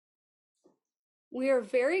We are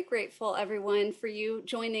very grateful, everyone, for you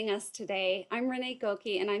joining us today. I'm Renee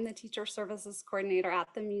Gokey, and I'm the Teacher Services Coordinator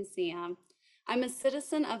at the museum. I'm a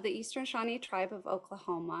citizen of the Eastern Shawnee Tribe of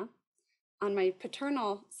Oklahoma on my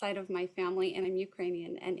paternal side of my family, and I'm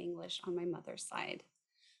Ukrainian and English on my mother's side.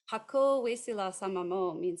 Hako wesila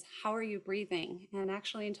samamo means how are you breathing? And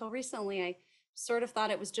actually, until recently, I sort of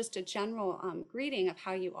thought it was just a general greeting of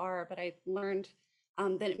how you are, but I learned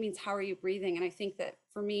that it means how are you breathing? And I think that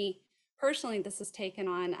for me, personally, this has taken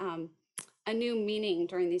on a new meaning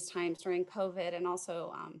during these times, during COVID, and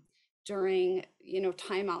also during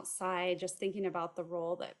time outside, just thinking about the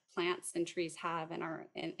role that plants and trees have in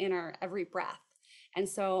our every breath. And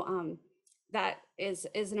so that is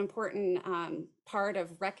an important part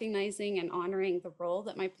of recognizing and honoring the role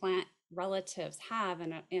that my plant relatives have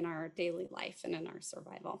in our daily life and in our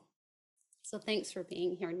survival. So thanks for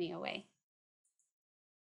being here, NMAI.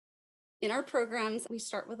 In our programs, we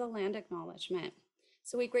start with a land acknowledgement.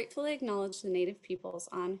 So we gratefully acknowledge the Native peoples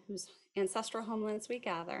on whose ancestral homelands we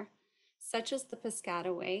gather, such as the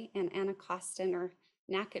Piscataway and Anacostan or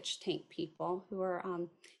Natchitoches people, who are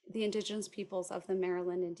the Indigenous peoples of the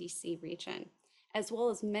Maryland and DC region, as well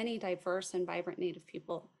as many diverse and vibrant Native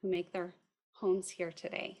people who make their homes here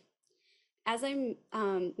today. As I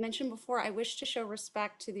mentioned before, I wish to show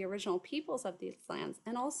respect to the original peoples of these lands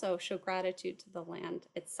and also show gratitude to the land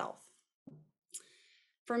itself.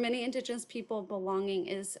 For many Indigenous people, belonging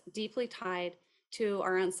is deeply tied to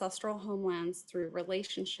our ancestral homelands through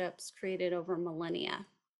relationships created over millennia,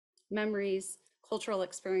 memories, cultural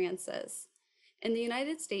experiences. In the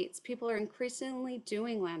United States, people are increasingly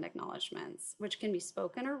doing land acknowledgements, which can be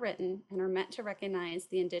spoken or written and are meant to recognize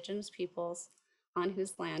the Indigenous peoples on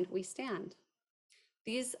whose land we stand.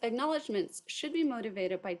 These acknowledgements should be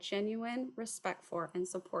motivated by genuine respect for and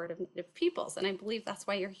support of Native peoples, and I believe that's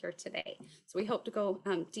why you're here today. So we hope to go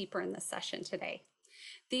deeper in this session today.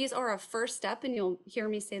 These are a first step, and you'll hear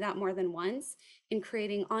me say that more than once, in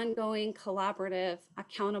creating ongoing, collaborative,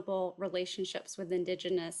 accountable relationships with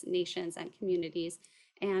Indigenous nations and communities,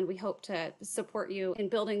 and we hope to support you in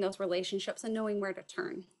building those relationships and knowing where to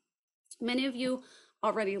turn. Many of you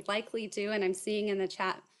already likely do, and I'm seeing in the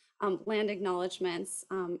chat land acknowledgements,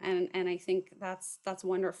 and I think that's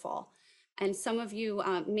wonderful. And some of you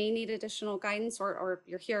may need additional guidance, or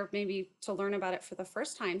you're here maybe to learn about it for the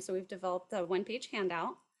first time. So we've developed a one-page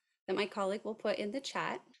handout that my colleague will put in the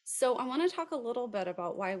chat. So I want to talk a little bit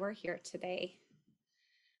about why we're here today.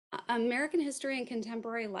 American history and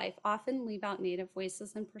contemporary life often leave out Native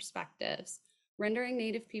voices and perspectives, rendering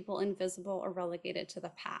Native people invisible or relegated to the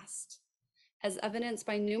past. As evidenced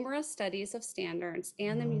by numerous studies of standards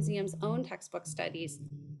and the museum's own textbook studies,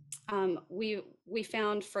 we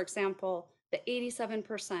found, for example, that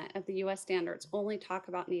 87% of the US standards only talk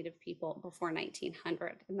about Native people before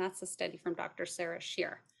 1900, and that's a study from Dr. Sarah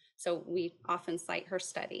Shear. So we often cite her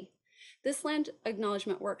study. This land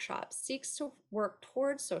acknowledgement workshop seeks to work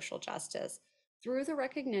towards social justice through the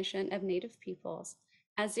recognition of Native peoples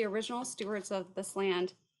as the original stewards of this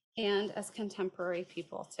land and as contemporary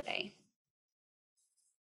people today.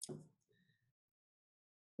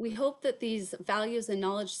 We hope that these values and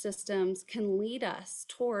knowledge systems can lead us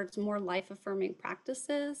towards more life-affirming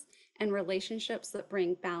practices and relationships that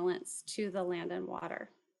bring balance to the land and water.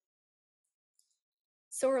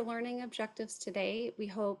 So our learning objectives today, we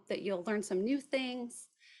hope that you'll learn some new things,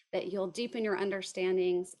 that you'll deepen your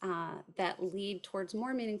understandings that lead towards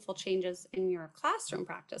more meaningful changes in your classroom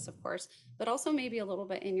practice, of course, but also maybe a little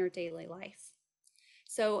bit in your daily life.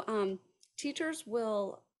 So teachers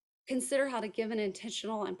will consider how to give an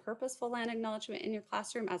intentional and purposeful land acknowledgement in your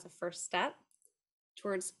classroom as a first step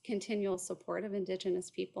towards continual support of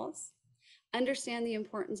Indigenous peoples. Understand the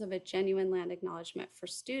importance of a genuine land acknowledgement for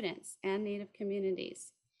students and Native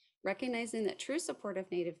communities, recognizing that true support of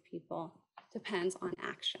Native people depends on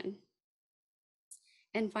action.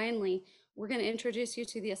 And finally, we're going to introduce you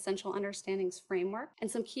to the Essential Understandings Framework and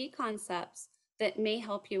some key concepts that may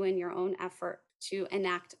help you in your own effort to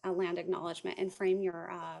enact a land acknowledgement and frame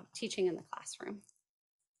your teaching in the classroom.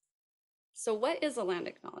 So what is a land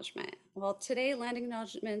acknowledgement? Well, today land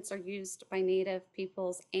acknowledgements are used by Native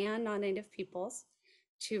peoples and non-Native peoples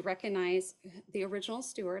to recognize the original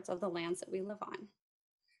stewards of the lands that we live on.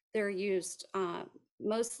 They're used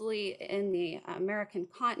mostly in the American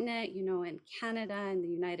continent, in Canada and the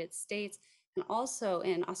United States, and also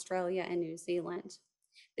in Australia and New Zealand.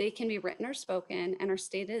 They can be written or spoken and are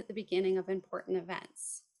stated at the beginning of important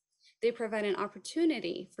events. They provide an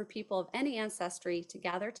opportunity for people of any ancestry to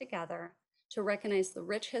gather together to recognize the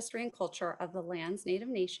rich history and culture of the lands, Native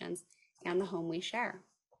nations, and the home we share.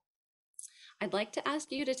 I'd like to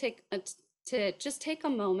ask you to take to just take a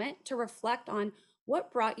moment to reflect on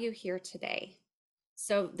what brought you here today.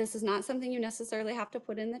 So this is not something you necessarily have to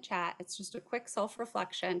put in the chat. It's just a quick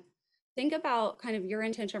self-reflection. Think about kind of your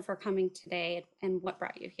intention for coming today and what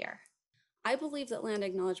brought you here. I believe that land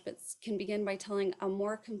acknowledgements can begin by telling a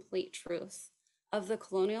more complete truth of the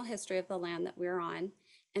colonial history of the land that we're on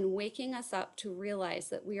and waking us up to realize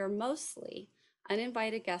that we are mostly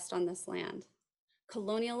uninvited guests on this land.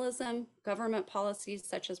 Colonialism, government policies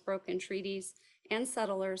such as broken treaties, and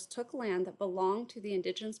settlers took land that belonged to the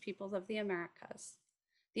indigenous peoples of the Americas.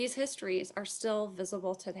 These histories are still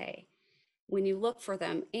visible today when you look for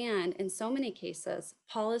them, and in so many cases,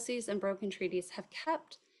 policies and broken treaties have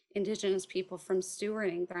kept indigenous people from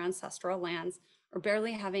stewarding their ancestral lands or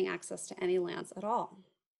barely having access to any lands at all.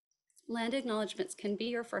 Land acknowledgements can be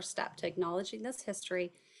your first step to acknowledging this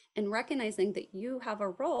history and recognizing that you have a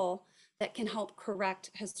role that can help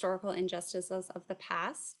correct historical injustices of the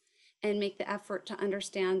past and make the effort to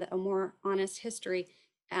understand that a more honest history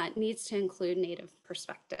needs to include Native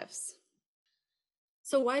perspectives.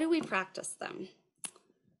 So why do we practice them?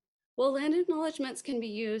 Well, land acknowledgements can be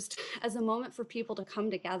used as a moment for people to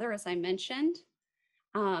come together, as I mentioned.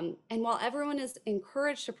 And while everyone is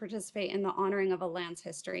encouraged to participate in the honoring of a land's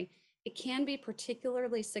history, it can be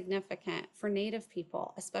particularly significant for Native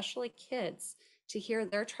people, especially kids, to hear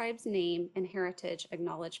their tribe's name and heritage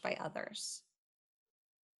acknowledged by others.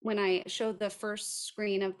 When I showed the first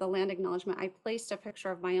screen of the land acknowledgement, I placed a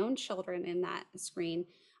picture of my own children in that screen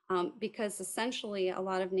because essentially a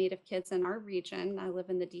lot of Native kids in our region, I live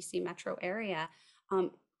in the DC metro area,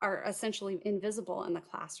 are essentially invisible in the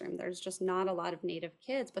classroom. There's just not a lot of Native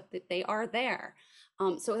kids, but they are there.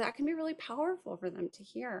 So that can be really powerful for them to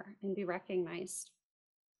hear and be recognized.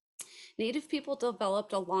 Native people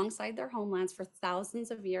developed alongside their homelands for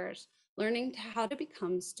thousands of years, learning how to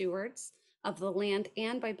become stewards of the land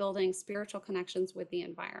and by building spiritual connections with the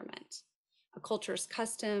environment. A culture's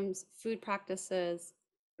customs, food practices,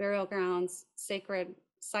 burial grounds, sacred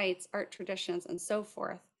sites, art traditions, and so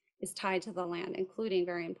forth is tied to the land, including,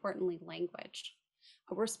 very importantly, language.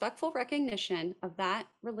 A respectful recognition of that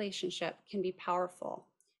relationship can be powerful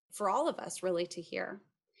for all of us, really, to hear.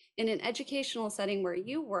 In an educational setting where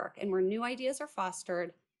you work and where new ideas are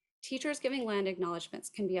fostered, teachers giving land acknowledgements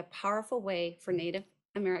can be a powerful way for Native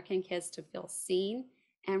American kids to feel seen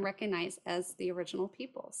and recognized as the original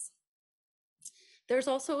peoples. There's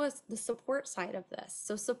also the support side of this.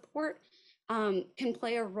 So support can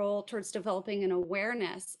play a role towards developing an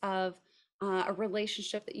awareness of a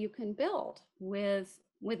relationship that you can build with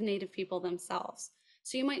Native people themselves.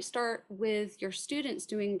 So you might start with your students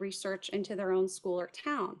doing research into their own school or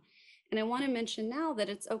town. And I want to mention now that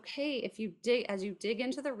it's okay if you as you dig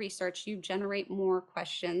into the research, you generate more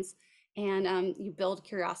questions and you build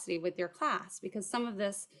curiosity with your class, because some of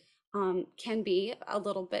this can be a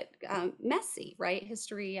little bit messy, right?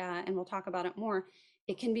 History, and we'll talk about it more.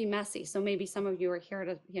 It can be messy. So maybe some of you are here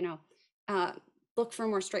to, look for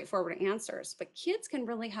more straightforward answers, but kids can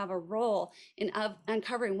really have a role in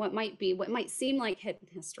uncovering what might seem like hidden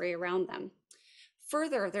history around them.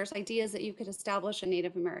 Further, there's ideas that you could establish a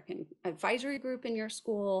Native American advisory group in your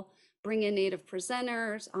school, bring in Native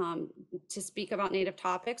presenters to speak about Native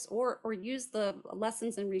topics, or use the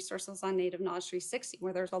lessons and resources on Native Knowledge 360,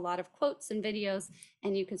 where there's a lot of quotes and videos,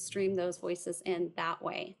 and you could stream those voices in that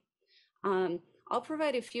way. I'll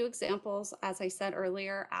provide a few examples, as I said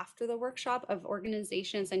earlier, after the workshop, of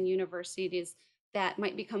organizations and universities that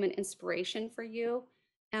might become an inspiration for you.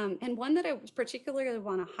 And one that I particularly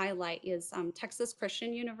want to highlight is Texas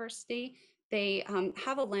Christian University. They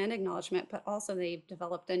have a land acknowledgement, but also they've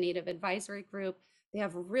developed a Native advisory group. They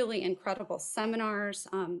have really incredible seminars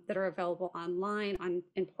that are available online on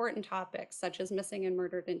important topics such as missing and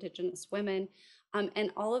murdered Indigenous women.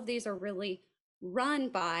 And all of these are really run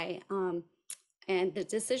by, and the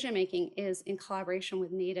decision-making is in collaboration with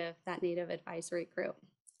that Native advisory group.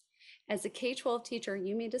 As a K-12 teacher,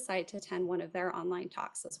 you may decide to attend one of their online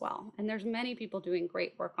talks as well. And there's many people doing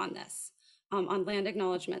great work on this, on land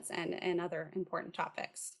acknowledgements and other important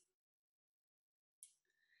topics.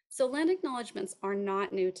 So land acknowledgements are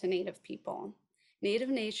not new to Native people. Native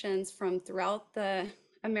nations from throughout the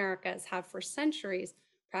Americas have for centuries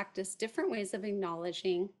practiced different ways of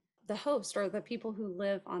acknowledging the host or the people who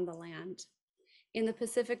live on the land. In the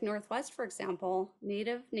Pacific Northwest, for example,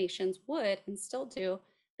 Native nations would, and still do,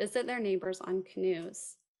 visit their neighbors on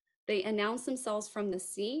canoes. They announce themselves from the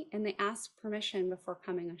sea and they ask permission before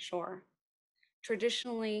coming ashore.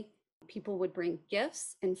 Traditionally, people would bring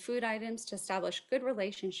gifts and food items to establish good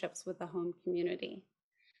relationships with the home community.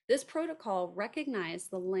 This protocol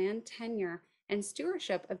recognized the land tenure and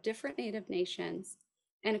stewardship of different Native nations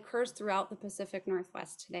and occurs throughout the Pacific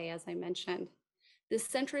Northwest today, as I mentioned. This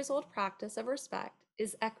centuries-old practice of respect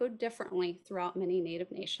is echoed differently throughout many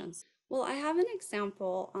Native nations. Well, I have an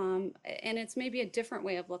example, and it's maybe a different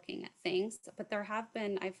way of looking at things, but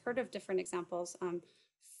I've heard of different examples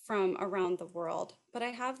from around the world, but I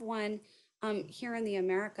have one here in the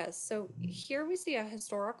Americas. So here we see a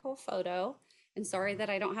historical photo, and sorry that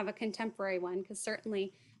I don't have a contemporary one, because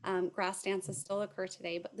certainly grass dances still occur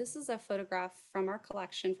today, but this is a photograph from our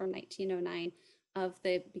collection from 1909 of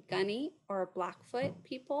the Bigani or Blackfoot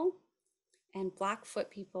people. And Blackfoot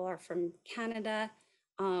people are from Canada,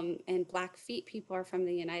 and Blackfeet people are from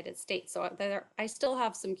the United States. So I still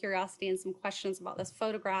have some curiosity and some questions about this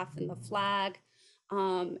photograph and the flag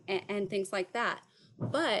and things like that.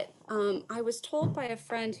 But I was told by a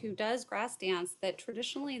friend who does grass dance that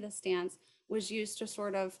traditionally this dance was used to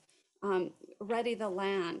sort of ready the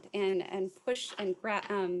land and push and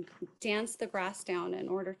dance the grass down in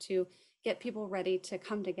order to get people ready to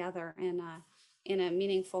come together in a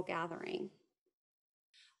meaningful gathering.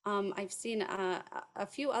 I've seen a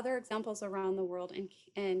few other examples around the world,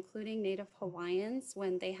 including Native Hawaiians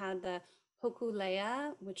when they had the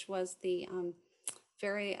hokulea, which was the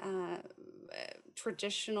very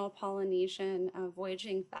traditional Polynesian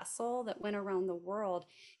voyaging vessel that went around the world.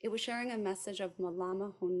 It was sharing a message of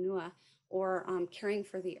malama honua, or caring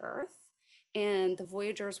for the earth. And the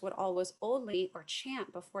voyagers would always oli or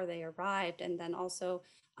chant before they arrived. And then also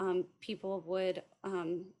people would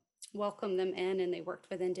welcome them in, and they worked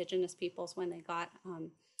with Indigenous peoples when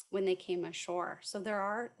they came ashore. So there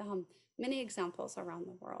are many examples around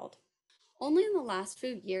the world. Only in the last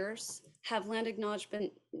few years have land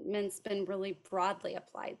acknowledgements been really broadly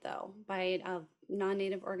applied, though, by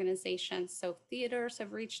non-Native organizations. So theaters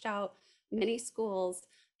have reached out, many schools,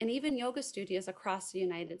 and even yoga studios across the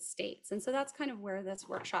United States. And so that's kind of where this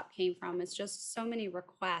workshop came from. It's just so many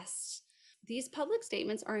requests. These public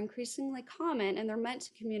statements are increasingly common, and they're meant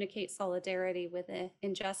to communicate solidarity with the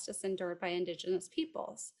injustice endured by Indigenous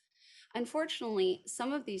peoples. Unfortunately,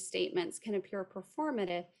 some of these statements can appear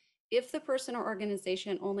performative if the person or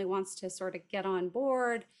organization only wants to sort of get on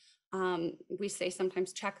board. We say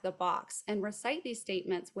sometimes check the box and recite these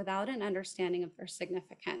statements without an understanding of their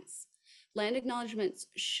significance. Land acknowledgements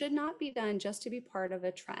should not be done just to be part of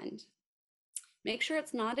a trend. Make sure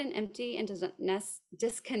it's not an empty and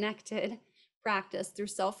disconnected practice through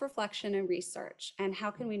self-reflection and research. And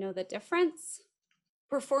how can we know the difference?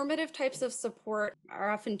 Performative types of support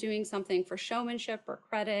are often doing something for showmanship or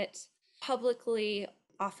credit, publicly,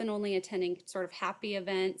 often only attending sort of happy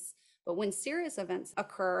events. But when serious events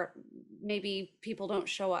occur, maybe people don't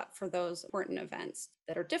show up for those important events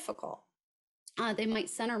that are difficult. They might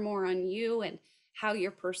center more on you and how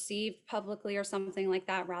you're perceived publicly or something like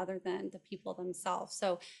that, rather than the people themselves.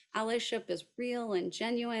 So allyship is real and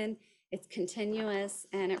genuine, it's continuous,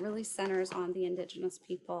 and it really centers on the Indigenous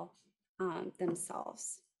people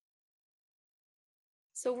themselves.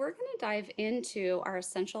 So we're going to dive into our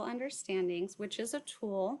essential understandings, which is a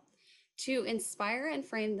tool to inspire and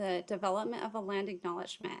frame the development of a land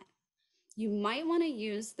acknowledgement. You might want to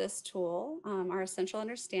use this tool, our essential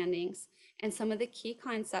understandings, and some of the key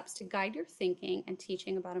concepts to guide your thinking and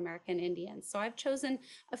teaching about American Indians. So I've chosen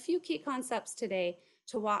a few key concepts today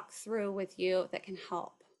to walk through with you that can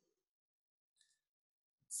help.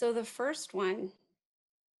 So the first one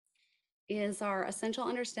is our essential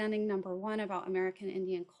understanding number one about American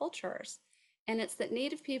Indian cultures. And it's that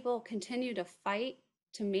Native people continue to fight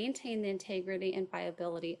to maintain the integrity and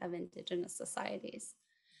viability of Indigenous societies.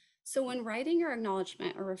 So when writing your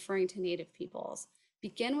acknowledgement or referring to Native peoples,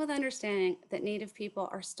 begin with understanding that Native people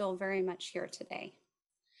are still very much here today.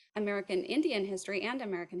 American Indian history and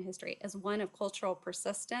American history is one of cultural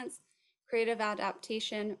persistence, creative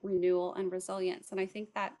adaptation, renewal, and resilience. And I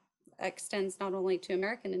think that extends not only to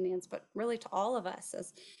American Indians, but really to all of us.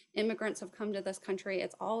 As immigrants have come to this country,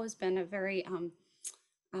 it's always been a very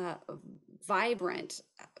vibrant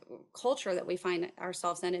culture that we find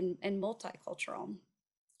ourselves in, and multicultural.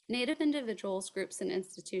 Native individuals, groups, and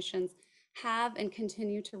institutions have and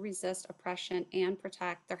continue to resist oppression and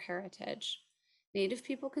protect their heritage. Native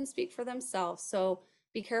people can speak for themselves, so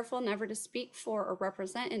be careful never to speak for or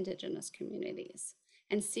represent Indigenous communities,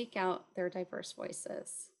 and seek out their diverse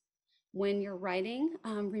voices. When you're writing,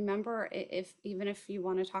 remember, even if you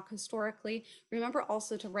want to talk historically, remember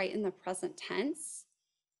also to write in the present tense.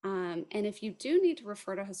 And if you do need to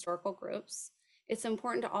refer to historical groups, it's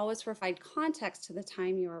important to always provide context to the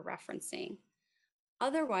time you are referencing.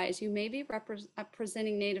 Otherwise, you may be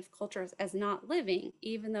representing Native cultures as not living,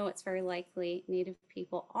 even though it's very likely Native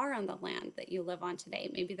people are on the land that you live on today.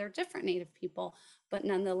 Maybe they're different Native people, but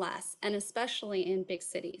nonetheless, and especially in big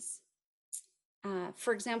cities.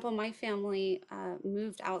 For example, my family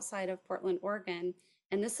moved outside of Portland, Oregon,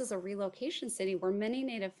 and this is a relocation city where many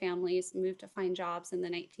Native families moved to find jobs in the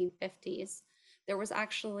 1950s. There was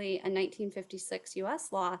actually a 1956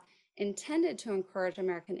 US law intended to encourage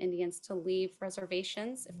American Indians to leave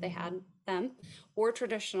reservations, if they had them, or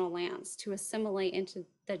traditional lands to assimilate into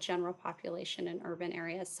the general population in urban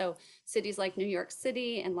areas. So cities like New York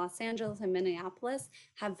City and Los Angeles and Minneapolis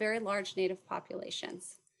have very large Native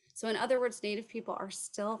populations. So in other words, Native people are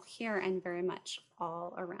still here and very much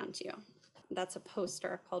all around you. That's a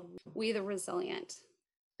poster called We the Resilient.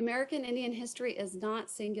 American Indian history is not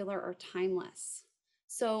singular or timeless.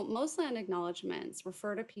 So most land acknowledgments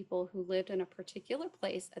refer to people who lived in a particular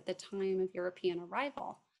place at the time of European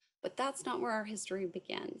arrival, but that's not where our history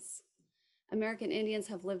begins. American Indians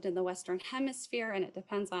have lived in the Western Hemisphere, and it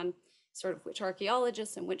depends on sort of which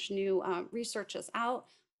archaeologists and which new research is out,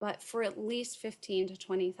 but for at least 15 to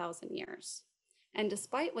 20,000 years. And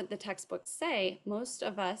despite what the textbooks say, most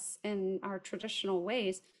of us in our traditional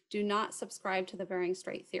ways do not subscribe to the Bering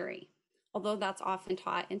Strait theory, although that's often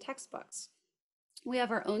taught in textbooks. We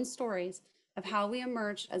have our own stories of how we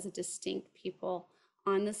emerged as a distinct people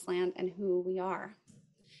on this land and who we are.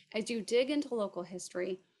 As you dig into local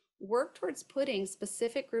history, work towards putting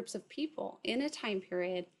specific groups of people in a time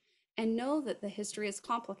period and know that the history is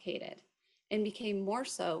complicated and became more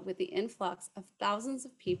so with the influx of thousands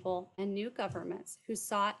of people and new governments who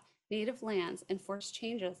sought native lands and forced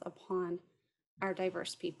changes upon our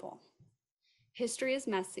diverse people. History is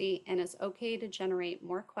messy, and it's okay to generate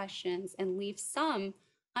more questions and leave some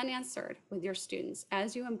unanswered with your students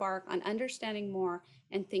as you embark on understanding more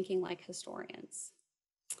and thinking like historians.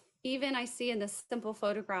 Even I see in this simple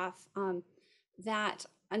photograph that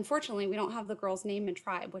unfortunately we don't have the girl's name and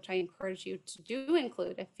tribe, which I encourage you to do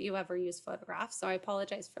include if you ever use photographs, so I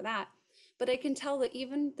apologize for that. But I can tell that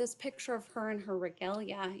even this picture of her in her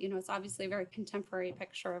regalia, you know, it's obviously a very contemporary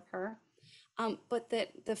picture of her, but that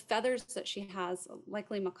the feathers that she has,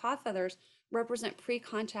 likely macaw feathers, represent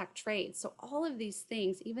pre-contact trade. So all of these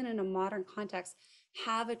things, even in a modern context,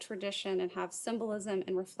 have a tradition and have symbolism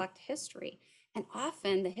and reflect history. And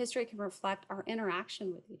often the history can reflect our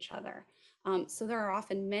interaction with each other. So there are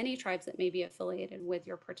often many tribes that may be affiliated with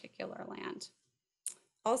your particular land.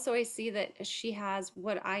 Also, I see that she has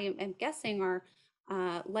what I am guessing are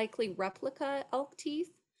likely replica elk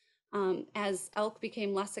teeth. As elk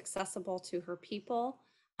became less accessible to her people,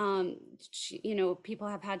 people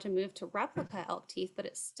have had to move to replica elk teeth, but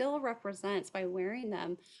it still represents, by wearing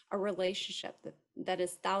them, a relationship that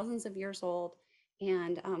is thousands of years old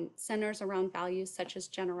and centers around values such as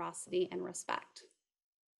generosity and respect.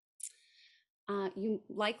 You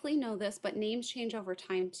likely know this, but names change over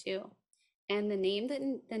time too. And the name that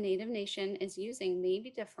the Native nation is using may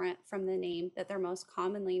be different from the name that they're most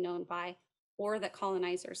commonly known by, or that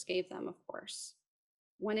colonizers gave them, of course.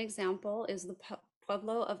 One example is the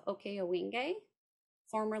Pueblo of Okeyewinge,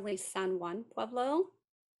 formerly San Juan Pueblo,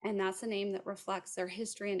 and that's a name that reflects their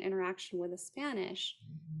history and interaction with the Spanish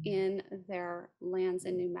in their lands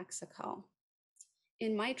in New Mexico.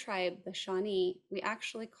 In my tribe, the Shawnee, we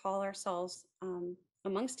actually call ourselves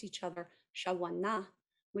amongst each other Shawana,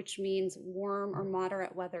 which means warm or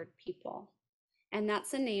moderate weathered people. And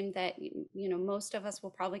that's a name that, most of us will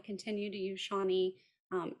probably continue to use Shawnee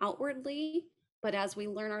outwardly, but as we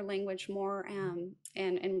learn our language more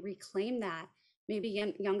and reclaim that,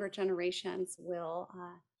 maybe younger generations will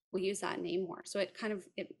use that name more. So it kind of,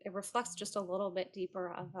 it reflects just a little bit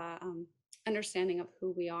deeper of understanding of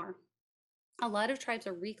who we are. A lot of tribes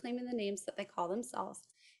are reclaiming the names that they call themselves,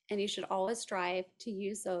 and you should always strive to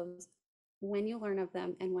use those when you learn of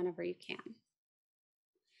them and whenever you can.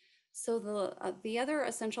 So the other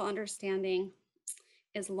essential understanding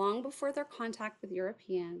is long before their contact with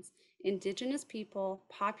Europeans, Indigenous people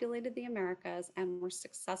populated the Americas and were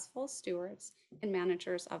successful stewards and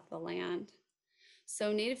managers of the land.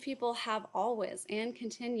 So Native people have always and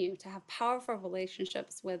continue to have powerful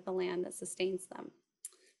relationships with the land that sustains them.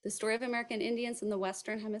 The story of American Indians in the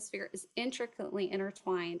Western Hemisphere is intricately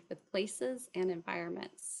intertwined with places and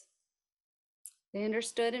environments. They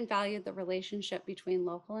understood and valued the relationship between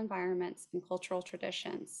local environments and cultural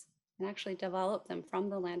traditions, and actually developed them from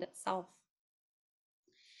the land itself.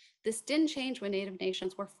 This didn't change when Native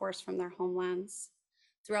nations were forced from their homelands.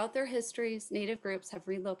 Throughout their histories, Native groups have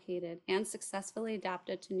relocated and successfully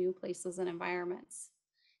adapted to new places and environments.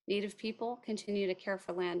 Native people continue to care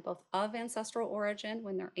for land both of ancestral origin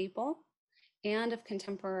when they're able, and of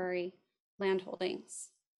contemporary landholdings.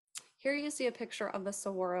 Here you see a picture of the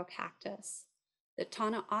saguaro cactus. The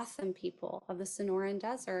Tonaochan people of the Sonoran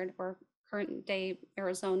Desert, or current-day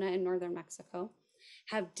Arizona and northern Mexico,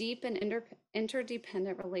 have deep and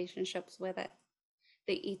interdependent relationships with it.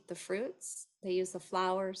 They eat the fruits, they use the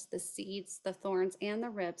flowers, the seeds, the thorns, and the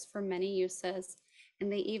ribs for many uses,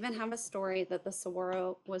 and they even have a story that the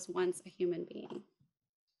saguaro was once a human being.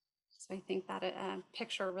 So I think that a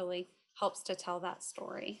picture really helps to tell that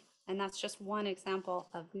story, and that's just one example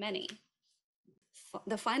of many.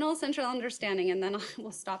 The final essential understanding, and then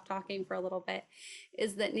we'll stop talking for a little bit,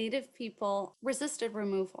 is that Native people resisted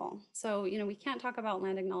removal. So, we can't talk about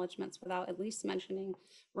land acknowledgements without at least mentioning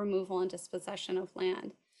removal and dispossession of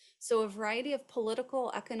land. So a variety of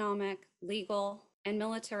political, economic, legal, and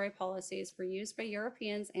military policies were used by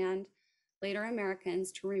Europeans and later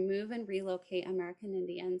Americans to remove and relocate American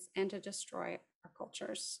Indians and to destroy our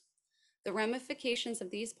cultures. The ramifications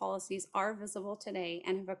of these policies are visible today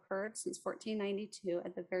and have occurred since 1492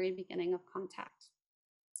 at the very beginning of contact.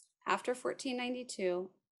 After 1492,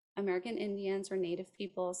 American Indians or Native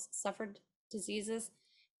peoples suffered diseases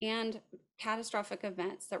and catastrophic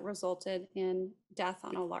events that resulted in death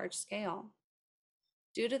on a large scale.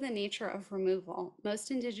 Due to the nature of removal,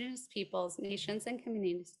 most Indigenous peoples, nations, and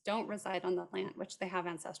communities don't reside on the land which they have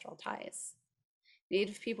ancestral ties.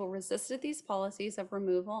 Native people resisted these policies of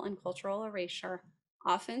removal and cultural erasure,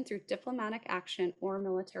 often through diplomatic action or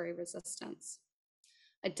military resistance.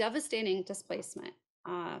 A devastating displacement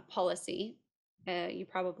policy, you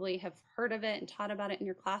probably have heard of it and taught about it in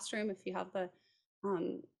your classroom if you have the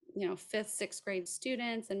 5th, 6th grade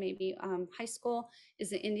students and maybe high school, is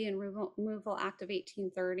the Indian Removal Act of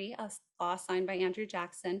 1830, a law signed by Andrew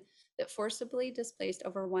Jackson that forcibly displaced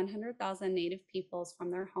over 100,000 Native peoples from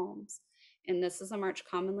their homes. And this is a march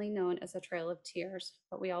commonly known as a Trail of Tears,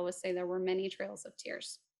 but we always say there were many trails of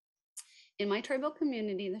tears. In my tribal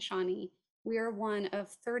community, the Shawnee, we are one of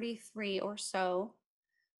 33 or so,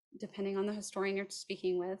 depending on the historian you're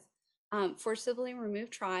speaking with, forcibly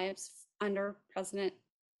removed tribes under President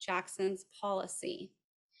Jackson's policy.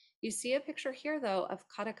 You see a picture here, though, of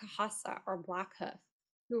Katakahasa, or Blackhoof,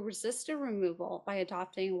 who resisted removal by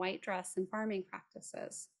adopting white dress and farming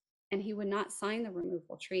practices, and he would not sign the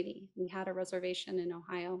removal treaty. We had a reservation in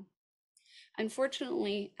Ohio.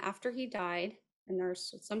 Unfortunately, after he died, and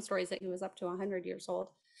there's some stories that he was up to 100 years old,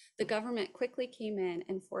 the government quickly came in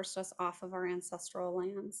and forced us off of our ancestral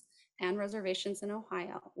lands and reservations in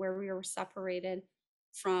Ohio, where we were separated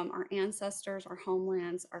from our ancestors, our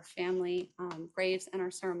homelands, our family graves, and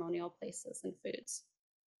our ceremonial places and foods.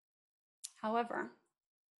 However,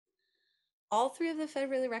 all three of the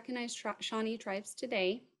federally recognized Shawnee tribes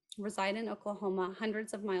today reside in Oklahoma,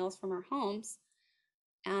 hundreds of miles from our homes,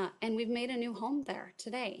 and we've made a new home there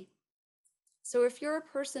today. So if you're a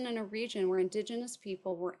person in a region where Indigenous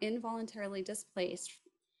people were involuntarily displaced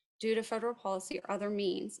due to federal policy or other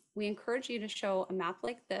means, we encourage you to show a map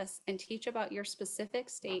like this and teach about your specific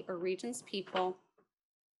state or region's people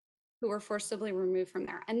who were forcibly removed from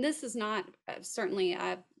there. And this is not certainly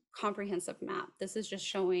a comprehensive map. This is just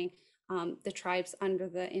showing the tribes under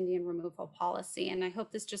the Indian removal policy. And I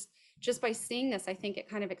hope this just by seeing this, I think it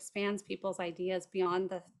kind of expands people's ideas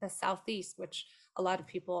beyond the Southeast, which a lot of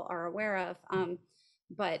people are aware of,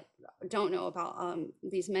 but don't know about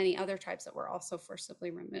these many other tribes that were also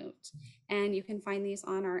forcibly removed. And you can find these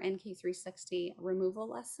on our NK 360 removal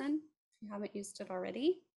lesson, if you haven't used it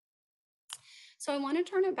already. So I want to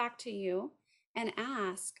turn it back to you and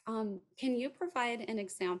ask, can you provide an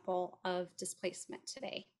example of displacement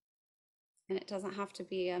today? And it doesn't have to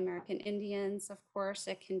be American Indians, of course.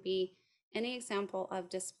 It can be any example of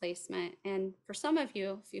displacement. And for some of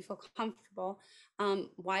you, if you feel comfortable,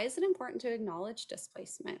 why is it important to acknowledge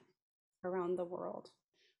displacement around the world?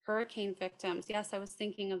 Hurricane victims. Yes, I was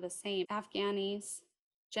thinking of the same. Afghanis,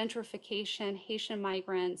 gentrification, Haitian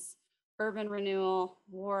migrants, urban renewal,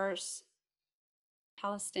 wars,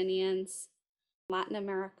 Palestinians, Latin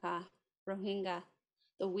America, Rohingya,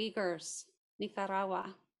 the Uyghurs,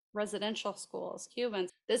 Nicaragua, residential schools,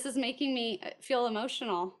 Cubans. This is making me feel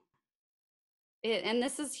emotional. And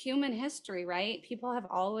this is human history, right? People have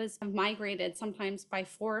always migrated, sometimes by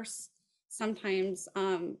force, sometimes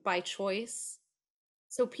by choice.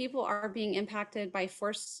 So people are being impacted by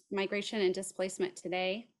forced migration and displacement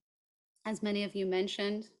today. As many of you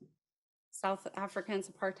mentioned, South Africans,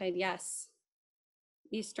 apartheid, yes.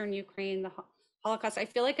 Eastern Ukraine, the Holocaust. I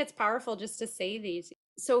feel like it's powerful just to say these.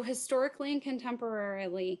 So historically and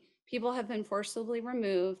contemporarily, people have been forcibly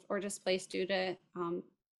removed or displaced due to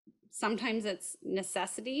sometimes it's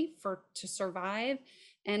necessity to survive,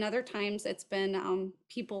 And other times it's been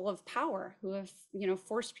people of power who have,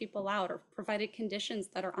 forced people out or provided conditions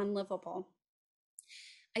that are unlivable.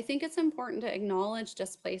 I think it's important to acknowledge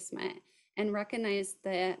displacement and recognize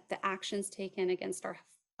the actions taken against our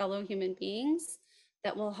fellow human beings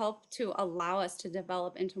that will help to allow us to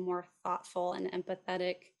develop into more thoughtful and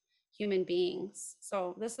empathetic human beings.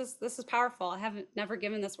 So this is powerful. I haven't never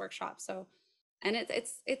given this workshop, so and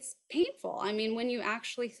it's painful. I mean, when you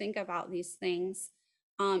actually think about these things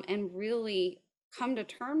and really come to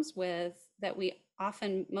terms with that, we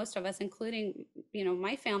often, most of us, including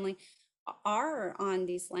my family, are on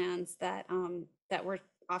these lands that were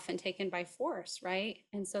often taken by force, right?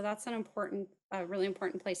 And so that's an important, a really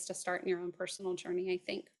important place to start in your own personal journey, I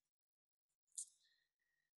think.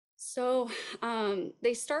 So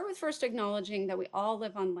they start with first acknowledging that we all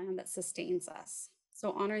live on land that sustains us.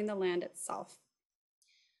 So honoring the land itself.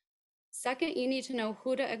 Second, you need to know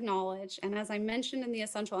who to acknowledge. And as I mentioned in the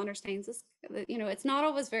essential understandings, it's not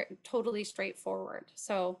always totally straightforward.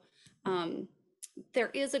 So there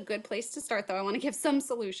is a good place to start, though. I want to give some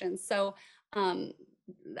solutions. So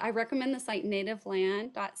I recommend the site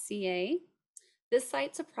nativeland.ca. This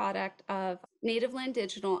site's a product of Native Land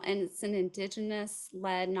Digital, and it's an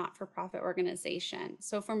Indigenous-led not-for-profit organization.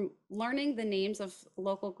 So from learning the names of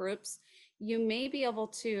local groups, you may be able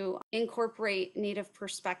to incorporate Native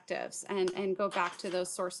perspectives and go back to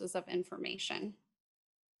those sources of information.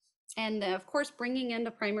 And of course, bringing in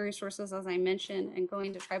the primary sources, as I mentioned, and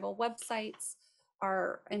going to tribal websites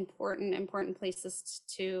are important places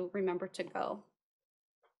to remember to go.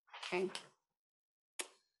 Okay.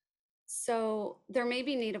 So there may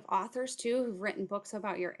be Native authors too who've written books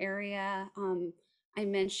about your area. I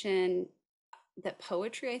mentioned that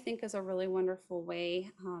poetry, I think, is a really wonderful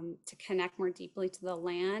way to connect more deeply to the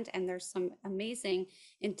land. And there's some amazing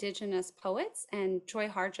Indigenous poets, and Joy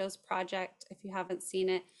Harjo's project, if you haven't seen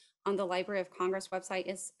it, on the Library of Congress website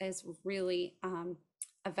is really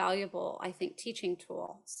a valuable, I think, teaching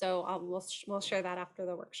tool. So we'll share that after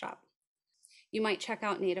the workshop. You might check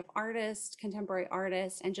out Native artists, contemporary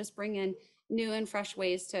artists, and just bring in new and fresh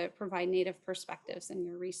ways to provide Native perspectives in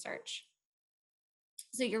your research.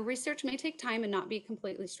 So your research may take time and not be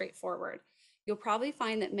completely straightforward. You'll probably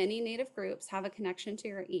find that many Native groups have a connection to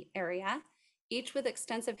your area, each with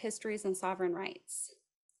extensive histories and sovereign rights.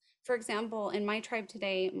 For example, in my tribe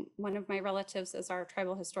today, one of my relatives is our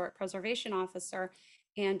tribal historic preservation officer.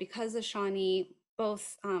 And because the Shawnee,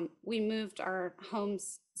 both, we moved our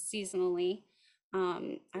homes seasonally.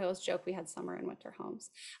 I always joke we had summer and winter homes,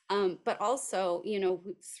 but also,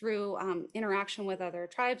 through interaction with other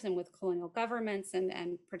tribes and with colonial governments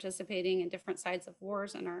and participating in different sides of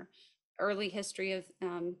wars in our early history of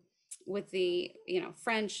with the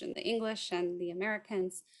French and the English and the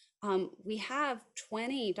Americans, we have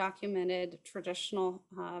 20 documented traditional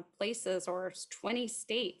places, or 20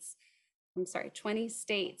 states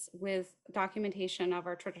with documentation of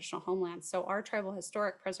our traditional homelands. So our tribal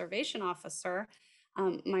historic preservation officer,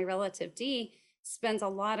 my relative Dee, spends a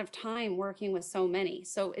lot of time working with so many.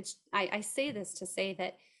 So I say this to say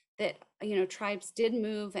that tribes did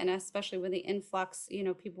move, and especially with the influx,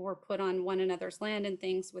 people were put on one another's land and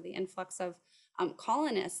things with the influx of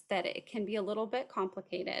colonists, that it can be a little bit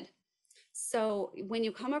complicated. So when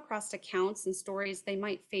you come across accounts and stories, they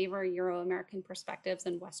might favor Euro-American perspectives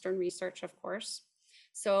and Western research, of course.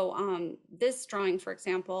 So this drawing, for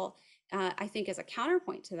example, I think is a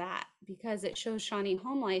counterpoint to that, because it shows Shawnee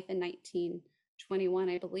home life in 1921,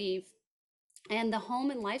 I believe. And the home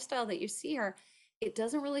and lifestyle that you see here, it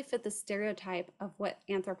doesn't really fit the stereotype of what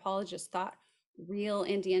anthropologists thought real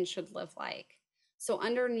Indians should live like. So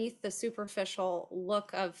underneath the superficial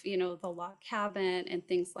look of, the log cabin and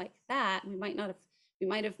things like that, we might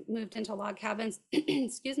have moved into log cabins,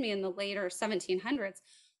 excuse me, in the later 1700s.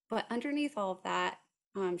 But underneath all of that,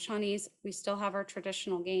 Shawnees, we still have our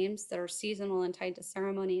traditional games that are seasonal and tied to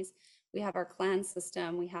ceremonies. We have our clan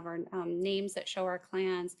system. We have our names that show our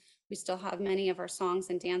clans. We still have many of our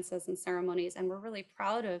songs and dances and ceremonies. And we're really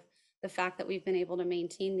proud of the fact that we've been able to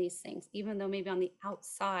maintain these things, even though maybe on the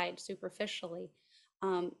outside, superficially,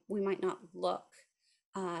 we might not look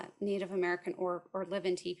Native American or live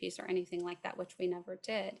in teepees or anything like that, which we never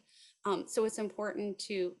did. So it's important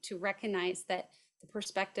to recognize that the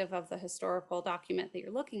perspective of the historical document that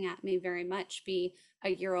you're looking at may very much be a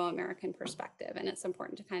Euro-American perspective. And it's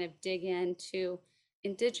important to kind of dig into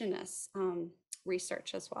Indigenous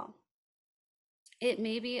research as well. It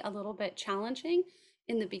may be a little bit challenging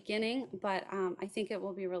in the beginning, but I think it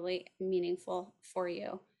will be really meaningful for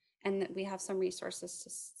you, and that we have some resources to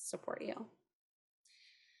support you.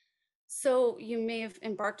 So you may have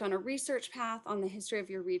embarked on a research path on the history of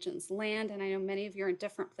your region's land, and I know many of you are in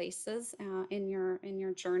different places in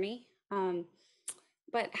your journey.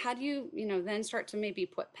 But how do you, then start to maybe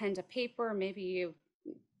put pen to paper? Maybe you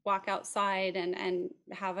walk outside and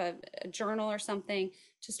have a journal or something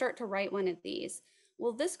to start to write one of these.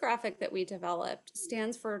 Well, this graphic that we developed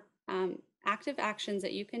stands for active actions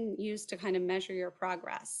that you can use to kind of measure your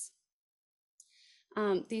progress.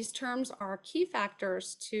 These terms are key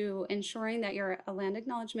factors to ensuring that your land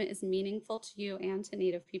acknowledgement is meaningful to you and to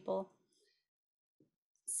Native people.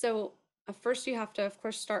 So first you have to, of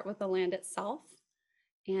course, start with the land itself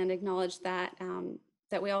and acknowledge that,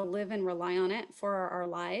 that we all live and rely on it for our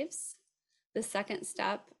lives. The second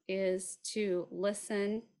step is to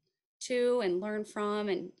listen to and learn from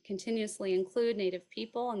and continuously include Native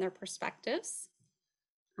people and their perspectives,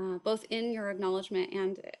 both in your acknowledgement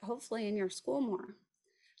and hopefully in your school more.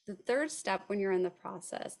 The third step when you're in the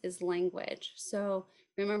process is language. So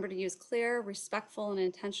remember to use clear, respectful, and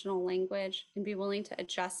intentional language and be willing to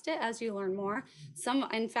adjust it as you learn more.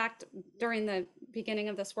 In fact, during the beginning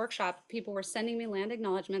of this workshop, people were sending me land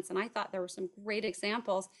acknowledgements and I thought there were some great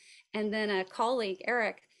examples. And then a colleague,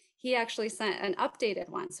 Eric, he actually sent an updated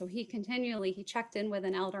one. So he checked in with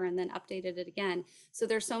an elder and then updated it again. So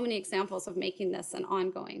there's so many examples of making this an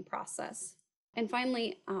ongoing process. And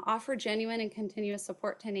finally, offer genuine and continuous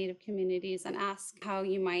support to Native communities and ask how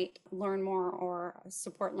you might learn more or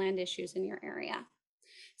support land issues in your area.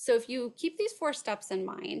 So if you keep these 4 steps in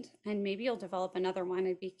mind, and maybe you'll develop another one,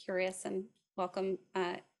 I'd be curious and welcome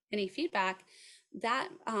any feedback, that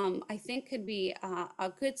I think could be a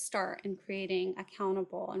good start in creating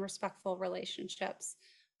accountable and respectful relationships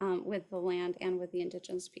with the land and with the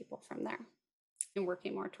Indigenous people from there, and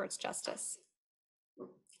working more towards justice.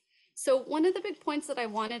 So one of the big points that I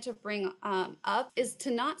wanted to bring up is to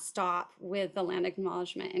not stop with the land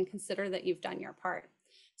acknowledgement and consider that you've done your part.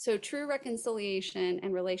 So true reconciliation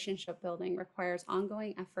and relationship building requires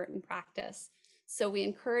ongoing effort and practice. So we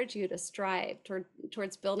encourage you to strive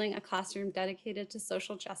towards building a classroom dedicated to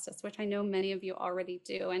social justice, which I know many of you already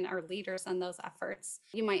do and are leaders in those efforts.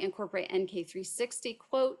 You might incorporate NK360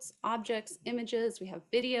 quotes, objects, images. We have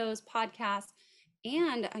videos, podcasts,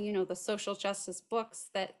 and the social justice books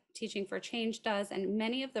that Teaching for Change does. And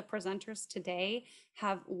many of the presenters today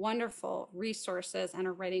have wonderful resources and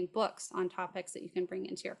are writing books on topics that you can bring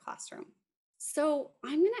into your classroom. So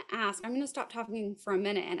I'm going to stop talking for a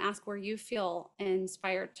minute and ask where you feel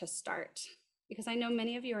inspired to start, because I know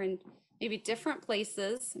many of you are in maybe different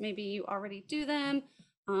places. Maybe you already do them.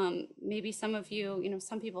 Maybe some of you,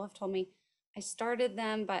 some people have told me, I started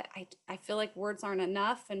them, but I feel like words aren't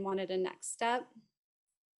enough and wanted a next step.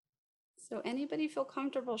 So anybody feel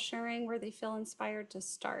comfortable sharing where they feel inspired to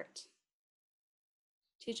start?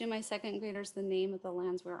 Teaching my second graders the name of the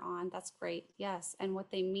lands we're on. That's great. Yes. And what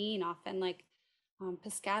they mean often, like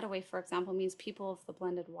Piscataway, for example, means people of the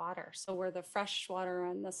blended water. So where the fresh water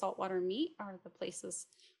and the salt water meet are the places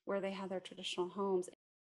where they have their traditional homes.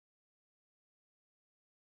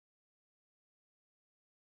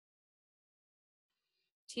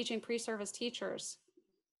 Teaching pre-service teachers.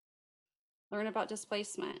 Learn about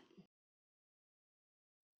displacement.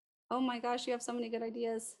 Oh my gosh, you have so many good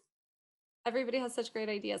ideas. Everybody has such great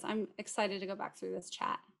ideas. I'm excited to go back through this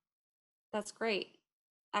chat. That's great.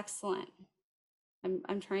 Excellent.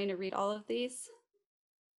 I'm trying to read all of these.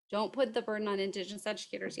 Don't put the burden on Indigenous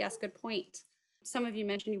educators. Yes, good point. Some of you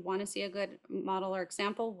mentioned you want to see a good model or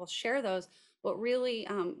example. We'll share those. But really,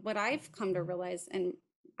 what I've come to realize, and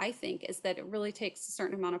I think, is that it really takes a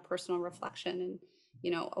certain amount of personal reflection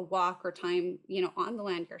and, a walk or time, on the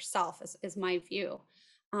land yourself is my view.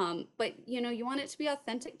 But, you want it to be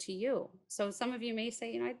authentic to you. So some of you may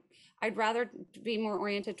say, I'd rather be more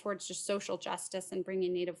oriented towards just social justice and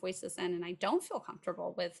bringing Native voices in, and I don't feel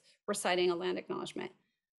comfortable with reciting a land acknowledgement.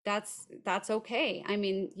 That's okay. I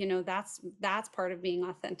mean, that's part of being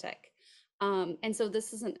authentic. And so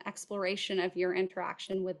this is an exploration of your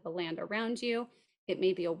interaction with the land around you. It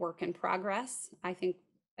may be a work in progress. I think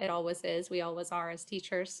it always is. We always are as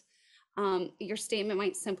teachers. Your statement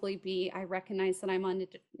might simply be, I recognize that I'm on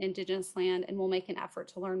Indigenous land and will make an effort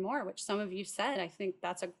to learn more, which some of you said. I think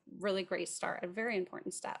that's a really great start, a very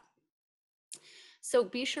important step. So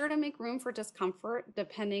be sure to make room for discomfort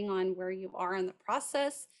depending on where you are in the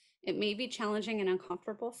process. It may be challenging and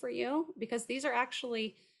uncomfortable for you because these are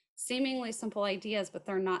actually seemingly simple ideas, but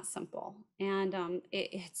they're not simple. And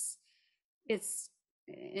it's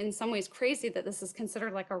in some ways crazy that this is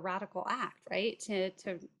considered like a radical act, right?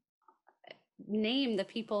 To name the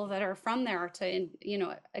people that are from there, to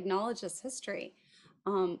acknowledge this history.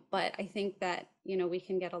 But I think that we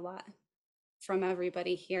can get a lot from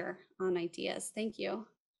everybody here on ideas. Thank you.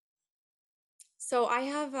 So I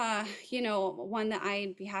have, one that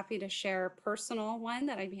I'd be happy to share, personal one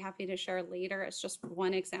that I'd be happy to share later. It's just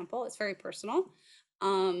one example. It's very personal,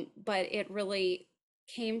 but it really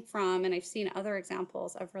came from, and I've seen other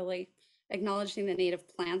examples of really acknowledging the native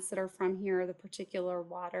plants that are from here, the particular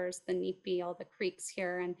waters, the Nipi, all the creeks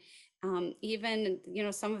here, and even,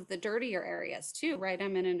 some of the dirtier areas too, right?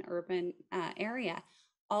 I'm in an urban area.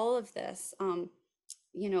 All of this,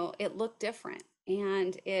 it looked different.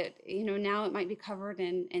 And now it might be covered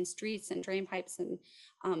in streets and drain pipes and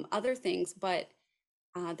other things, but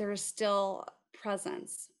there is still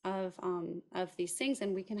presence of these things,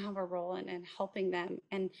 and we can have a role in helping them.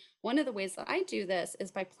 And one of the ways that I do this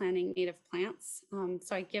is by planting native plants.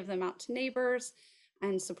 So I give them out to neighbors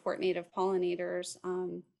and support native pollinators.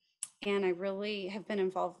 And I really have been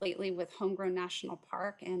involved lately with Homegrown National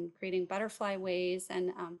Park and creating butterfly ways,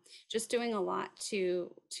 and just doing a lot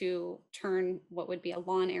to turn what would be a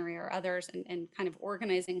lawn area or others, and kind of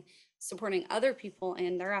organizing, supporting other people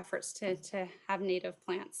in their efforts to have native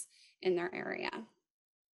plants in their area.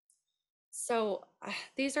 So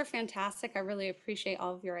these are fantastic. I really appreciate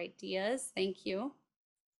all of your ideas. Thank you.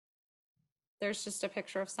 There's just a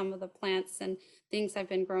picture of some of the plants and things I've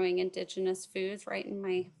been growing, indigenous foods, right in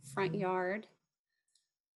my front yard.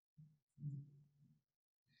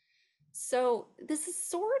 So this is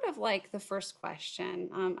sort of like the first question.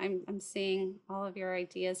 I'm seeing all of your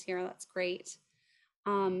ideas here. That's great.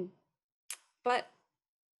 But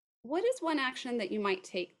what is one action that you might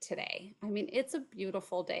take today? I mean, it's a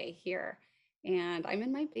beautiful day here, and I'm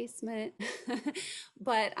in my basement,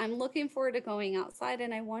 but I'm looking forward to going outside,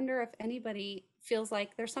 and I wonder if anybody feels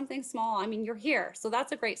like there's something small. I mean, you're here, so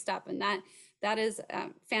that's a great step, and that is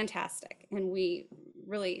fantastic, and we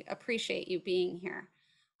really appreciate you being here.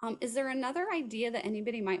 Is there another idea that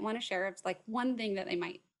anybody might want to share of like one thing that they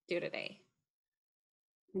might do today?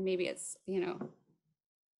 And maybe it's,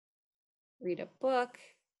 read a book,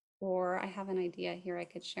 or I have an idea here I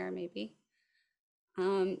could share maybe.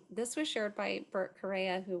 This was shared by Bert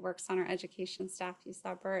Correa, who works on our education staff. You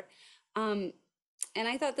saw Bert. And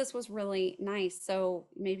I thought this was really nice. So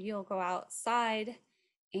maybe you'll go outside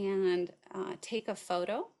and take a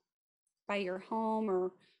photo by your home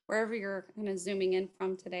or wherever you're kind of zooming in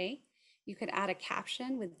from today. You could add a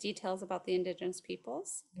caption with details about the Indigenous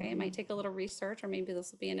peoples. Okay, it might take a little research, or maybe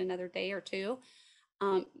this will be in another day or two.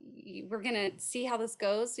 We're going to see how this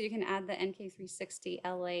goes. So you can add the NK360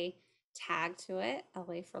 LA tag to it,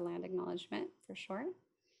 LA for land acknowledgement for short.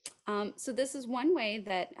 So this is one way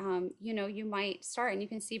that, you might start, and you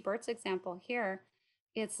can see Bert's example here.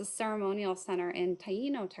 It's the ceremonial center in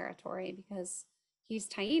Taino territory, because he's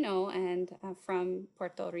Taino and from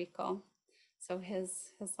Puerto Rico. So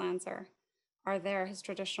his lands are there, his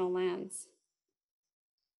traditional lands.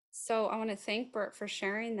 So I want to thank Bert for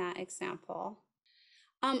sharing that example.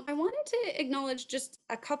 I wanted to acknowledge just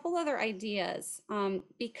a couple other ideas,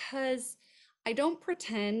 because I don't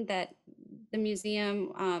pretend that the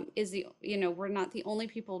museum is we're not the only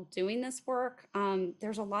people doing this work.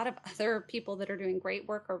 There's a lot of other people that are doing great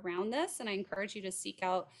work around this, and I encourage you to seek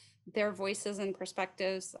out their voices and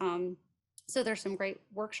perspectives. So there's some great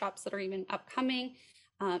workshops that are even upcoming.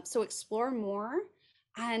 So explore more.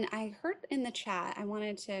 And I heard in the chat, I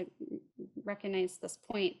wanted to recognize this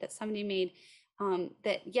point that somebody made,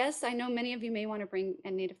 that yes, I know many of you may want to bring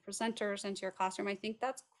Native presenters into your classroom. I think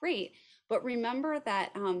that's great, but remember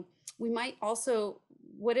that we might also,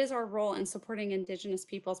 what is our role in supporting Indigenous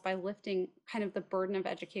peoples by lifting kind of the burden of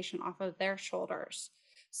education off of their shoulders?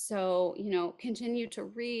 So, continue to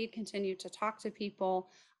read, continue to talk to people,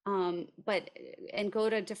 and go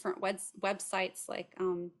to different websites like,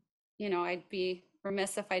 I'd be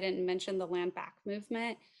remiss if I didn't mention the Land Back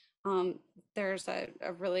movement. There's a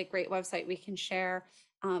really great website we can share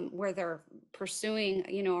where they're pursuing,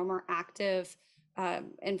 a more active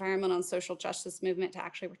environmental and social justice movement to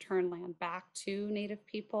actually return land back to Native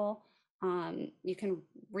people. You can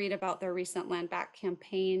read about their recent Land Back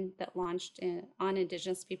campaign that launched on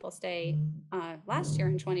Indigenous Peoples Day last year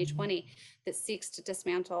in 2020 that seeks to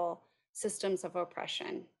dismantle systems of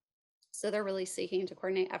oppression. So they're really seeking to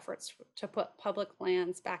coordinate efforts to put public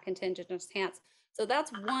lands back into Indigenous hands. So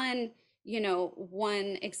that's one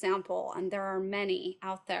example, and there are many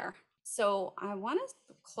out there. So I want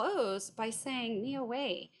to close by saying,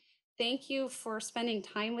 Niue, thank you for spending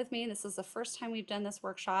time with me. This is the first time we've done this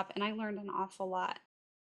workshop, and I learned an awful lot.